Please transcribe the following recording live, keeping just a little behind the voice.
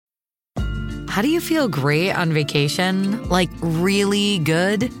How do you feel great on vacation? Like really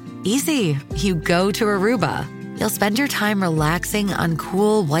good? Easy. You go to Aruba. You'll spend your time relaxing on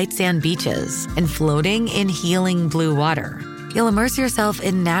cool white sand beaches and floating in healing blue water. You'll immerse yourself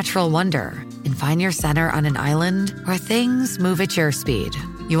in natural wonder and find your center on an island where things move at your speed.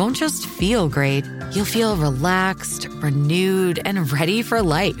 You won't just feel great, you'll feel relaxed, renewed, and ready for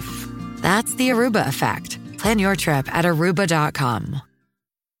life. That's the Aruba effect. Plan your trip at Aruba.com.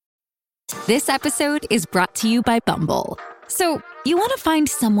 This episode is brought to you by Bumble. So, you want to find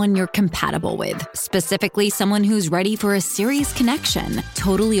someone you're compatible with, specifically someone who's ready for a serious connection,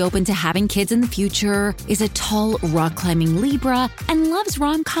 totally open to having kids in the future, is a tall, rock-climbing Libra, and loves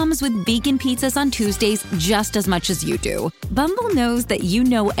rom-coms with vegan pizzas on Tuesdays just as much as you do. Bumble knows that you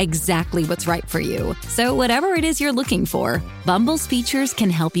know exactly what's right for you. So whatever it is you're looking for, Bumble's features can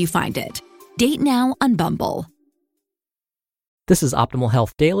help you find it. Date now on Bumble. This is Optimal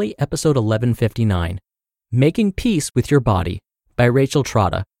Health Daily, episode 1159, Making Peace with Your Body by Rachel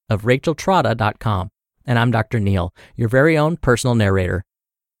Trotta of racheltrotta.com. And I'm Dr. Neil, your very own personal narrator.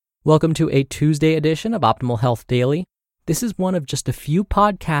 Welcome to a Tuesday edition of Optimal Health Daily. This is one of just a few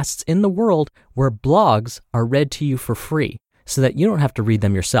podcasts in the world where blogs are read to you for free so that you don't have to read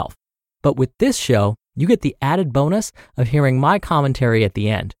them yourself. But with this show, you get the added bonus of hearing my commentary at the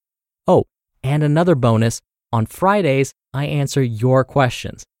end. Oh, and another bonus, on Fridays, I answer your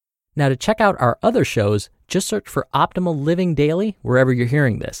questions. Now, to check out our other shows, just search for Optimal Living Daily wherever you're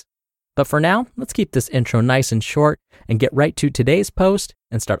hearing this. But for now, let's keep this intro nice and short and get right to today's post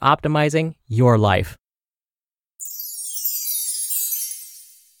and start optimizing your life.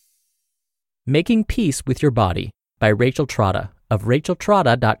 Making Peace with Your Body by Rachel Trotta of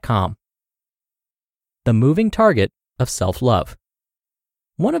racheltrotta.com. The moving target of self-love.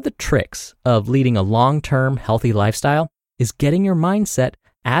 One of the tricks of leading a long-term healthy lifestyle is getting your mindset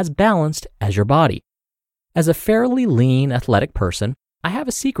as balanced as your body. As a fairly lean, athletic person, I have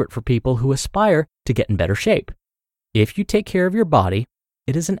a secret for people who aspire to get in better shape. If you take care of your body,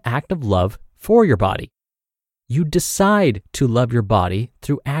 it is an act of love for your body. You decide to love your body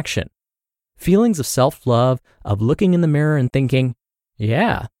through action. Feelings of self-love, of looking in the mirror and thinking,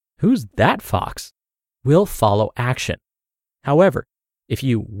 yeah, who's that fox, will follow action. However, if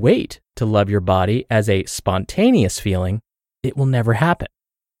you wait to love your body as a spontaneous feeling, it will never happen.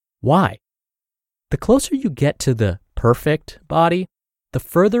 Why? The closer you get to the perfect body, the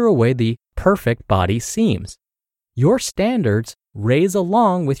further away the perfect body seems. Your standards raise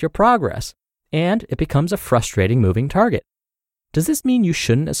along with your progress, and it becomes a frustrating moving target. Does this mean you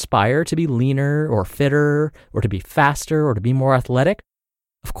shouldn't aspire to be leaner or fitter or to be faster or to be more athletic?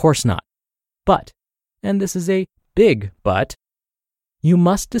 Of course not. But, and this is a big but, you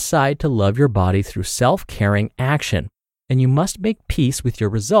must decide to love your body through self-caring action, and you must make peace with your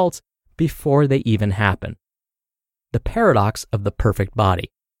results before they even happen. The paradox of the perfect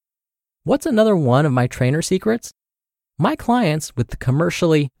body. What's another one of my trainer secrets? My clients with the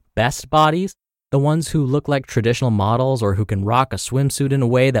commercially best bodies, the ones who look like traditional models or who can rock a swimsuit in a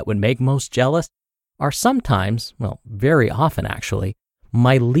way that would make most jealous, are sometimes, well, very often actually,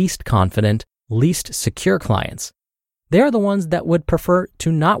 my least confident, least secure clients. They are the ones that would prefer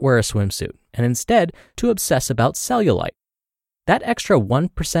to not wear a swimsuit and instead to obsess about cellulite. That extra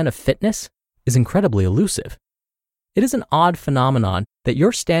 1% of fitness is incredibly elusive. It is an odd phenomenon that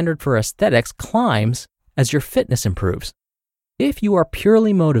your standard for aesthetics climbs as your fitness improves. If you are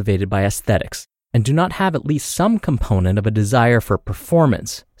purely motivated by aesthetics and do not have at least some component of a desire for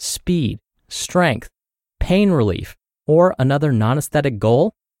performance, speed, strength, pain relief, or another non-aesthetic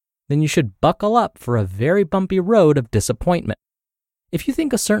goal, then you should buckle up for a very bumpy road of disappointment. If you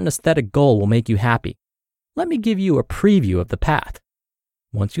think a certain aesthetic goal will make you happy, let me give you a preview of the path.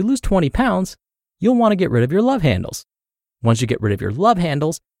 Once you lose 20 pounds, you'll want to get rid of your love handles. Once you get rid of your love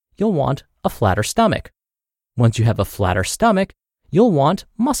handles, you'll want a flatter stomach. Once you have a flatter stomach, you'll want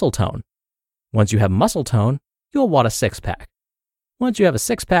muscle tone. Once you have muscle tone, you'll want a six-pack. Once you have a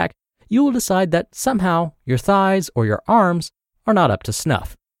six-pack, you will decide that somehow your thighs or your arms are not up to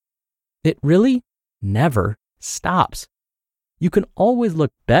snuff. It really never stops. You can always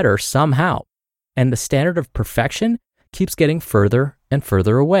look better somehow, and the standard of perfection keeps getting further and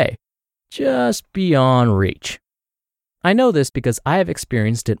further away, just beyond reach. I know this because I have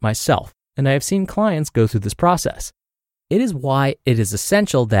experienced it myself, and I have seen clients go through this process. It is why it is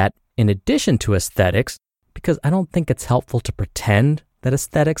essential that, in addition to aesthetics, because I don't think it's helpful to pretend that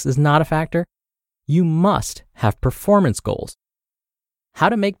aesthetics is not a factor, you must have performance goals. How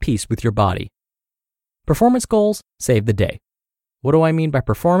to make peace with your body. Performance goals save the day. What do I mean by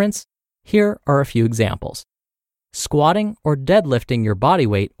performance? Here are a few examples. Squatting or deadlifting your body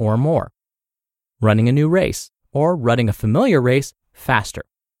weight or more. running a new race, or running a familiar race faster.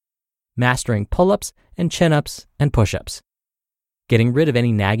 Mastering pull-ups and chin-ups and push-ups. Getting rid of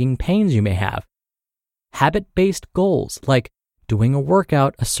any nagging pains you may have. Habit-based goals like doing a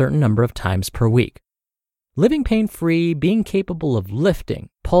workout a certain number of times per week. Living pain-free, being capable of lifting,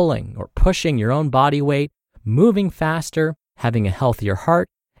 pulling, or pushing your own body weight, moving faster, having a healthier heart,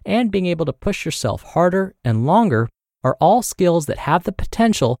 and being able to push yourself harder and longer are all skills that have the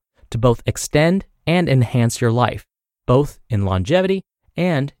potential to both extend and enhance your life, both in longevity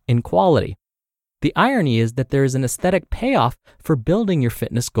and in quality. The irony is that there is an aesthetic payoff for building your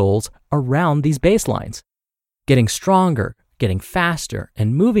fitness goals around these baselines. Getting stronger, getting faster,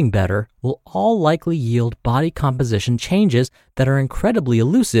 and moving better will all likely yield body composition changes that are incredibly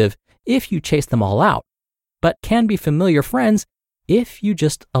elusive if you chase them all out, but can be familiar friends if you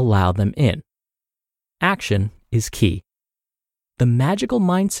just allow them in. Action is key. The magical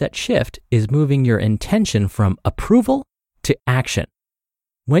mindset shift is moving your intention from approval to action.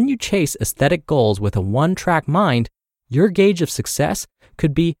 When you chase aesthetic goals with a one-track mind, your gauge of success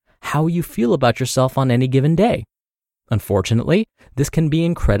could be how you feel about yourself on any given day. Unfortunately, this can be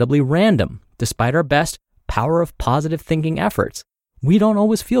incredibly random. Despite our best power of positive thinking efforts, we don't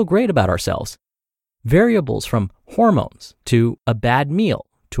always feel great about ourselves. Variables from hormones to a bad meal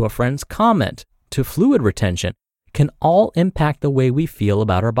to a friend's comment to fluid retention can all impact the way we feel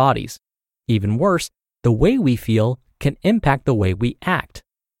about our bodies. Even worse, the way we feel can impact the way we act.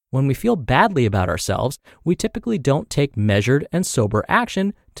 When we feel badly about ourselves, we typically don't take measured and sober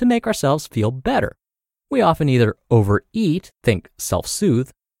action to make ourselves feel better. We often either overeat, think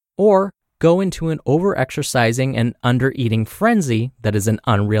self-soothe, or go into an over-exercising and under-eating frenzy that is an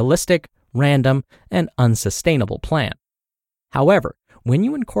unrealistic, random, and unsustainable plan. However, when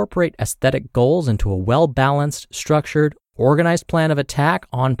you incorporate aesthetic goals into a well-balanced, structured, organized plan of attack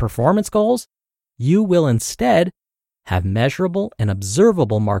on performance goals, you will instead have measurable and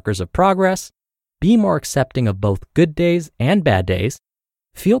observable markers of progress, be more accepting of both good days and bad days,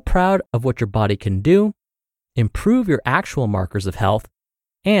 feel proud of what your body can do, improve your actual markers of health,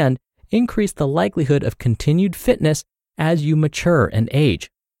 and increase the likelihood of continued fitness as you mature and age.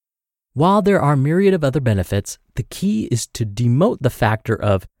 While there are myriad of other benefits, the key is to demote the factor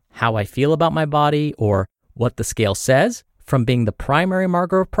of how I feel about my body or what the scale says from being the primary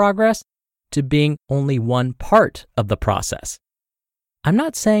marker of progress to being only one part of the process. I'm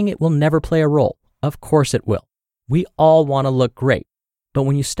not saying it will never play a role. Of course it will. We all want to look great. But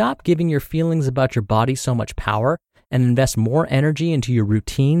when you stop giving your feelings about your body so much power and invest more energy into your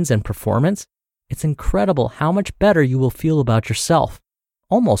routines and performance, it's incredible how much better you will feel about yourself,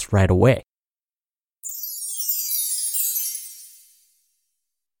 almost right away.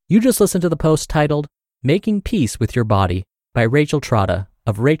 You just listened to the post titled, Making Peace with Your Body by Rachel Trotta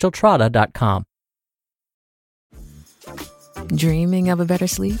of RachelTrotta.com. Dreaming of a better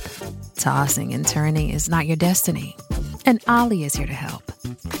sleep? Tossing and turning is not your destiny. And Ollie is here to help.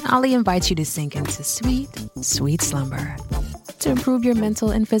 Ollie invites you to sink into sweet, sweet slumber to improve your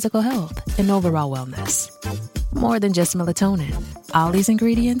mental and physical health and overall wellness. More than just melatonin, Ollie's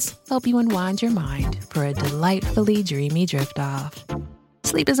ingredients help you unwind your mind for a delightfully dreamy drift off.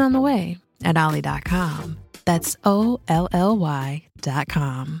 Sleep is on the way at Ollie.com. That's OLLY.com.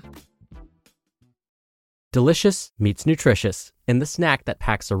 Delicious meets nutritious in the snack that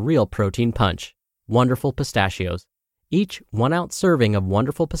packs a real protein punch. Wonderful Pistachios. Each 1 ounce serving of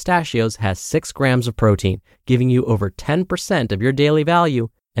Wonderful Pistachios has 6 grams of protein, giving you over 10% of your daily value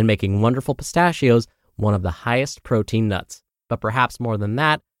and making Wonderful Pistachios one of the highest protein nuts. But perhaps more than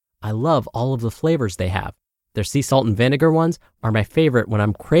that, I love all of the flavors they have. Their sea salt and vinegar ones are my favorite when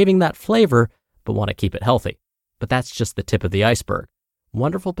I'm craving that flavor but want to keep it healthy. But that's just the tip of the iceberg.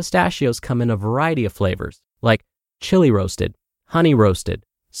 Wonderful Pistachios come in a variety of flavors like chili roasted, honey roasted,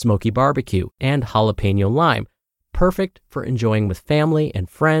 smoky barbecue, and jalapeno lime, perfect for enjoying with family and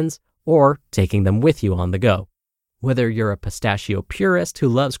friends or taking them with you on the go. Whether you're a pistachio purist who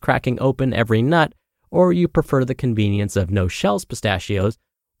loves cracking open every nut or you prefer the convenience of no shells pistachios,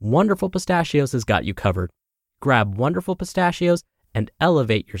 Wonderful Pistachios has got you covered. Grab Wonderful Pistachios and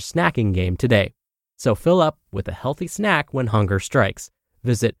elevate your snacking game today. So fill up with a healthy snack when hunger strikes.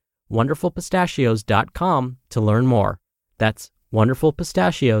 Visit wonderfulpistachios.com to learn more. That's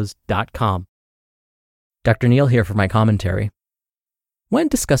wonderfulpistachios.com. Dr. Neal here for my commentary. When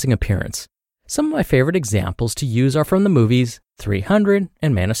discussing appearance, some of my favorite examples to use are from the movies 300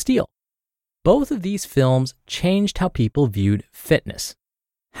 and Man of Steel. Both of these films changed how people viewed fitness.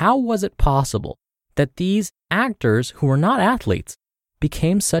 How was it possible that these actors who were not athletes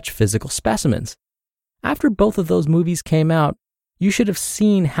became such physical specimens? After both of those movies came out, You should have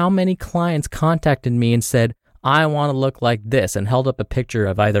seen how many clients contacted me and said, I want to look like this, and held up a picture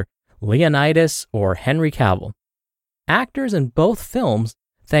of either Leonidas or Henry Cavill. Actors in both films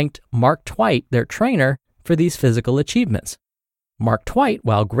thanked Mark Twight, their trainer, for these physical achievements. Mark Twight,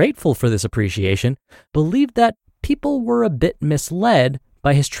 while grateful for this appreciation, believed that people were a bit misled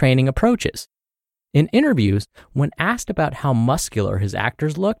by his training approaches. In interviews, when asked about how muscular his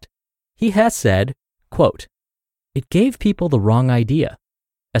actors looked, he has said, quote, "It gave people the wrong idea.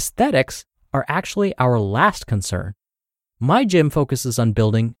 Aesthetics are actually our last concern. My gym focuses on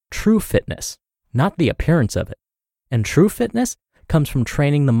building true fitness, not the appearance of it. And true fitness comes from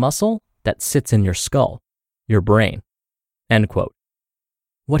training the muscle that sits in your skull, your brain." End quote.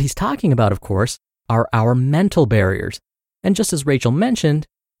 What he's talking about, of course, are our mental barriers. And just as Rachel mentioned,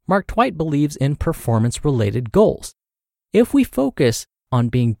 Mark Twight believes in performance-related goals. If we focus on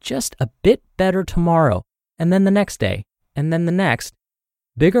being just a bit better tomorrow, and then the next day, and then the next,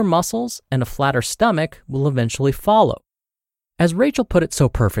 bigger muscles and a flatter stomach will eventually follow. As Rachel put it so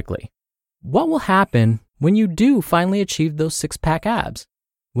perfectly, what will happen when you do finally achieve those six-pack abs?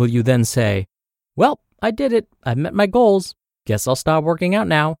 Will you then say, well, I did it, I've met my goals, guess I'll stop working out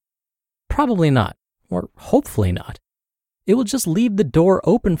now? Probably not, or hopefully not. It will just leave the door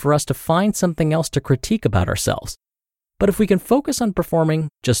open for us to find something else to critique about ourselves. But if we can focus on performing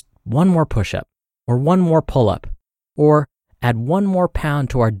just one more push-up, or one more pull-up, or add one more pound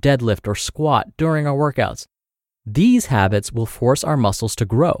to our deadlift or squat during our workouts, these habits will force our muscles to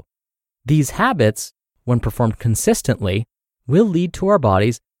grow. These habits, when performed consistently, will lead to our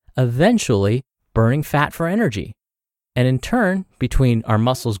bodies eventually burning fat for energy. And in turn, between our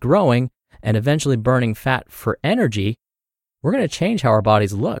muscles growing and eventually burning fat for energy, we're going to change how our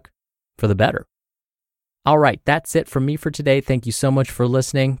bodies look for the better. All right, that's it from me for today. Thank you so much for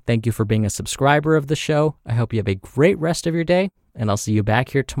listening. Thank you for being a subscriber of the show. I hope you have a great rest of your day, and I'll see you back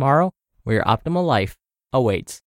here tomorrow where your optimal life awaits.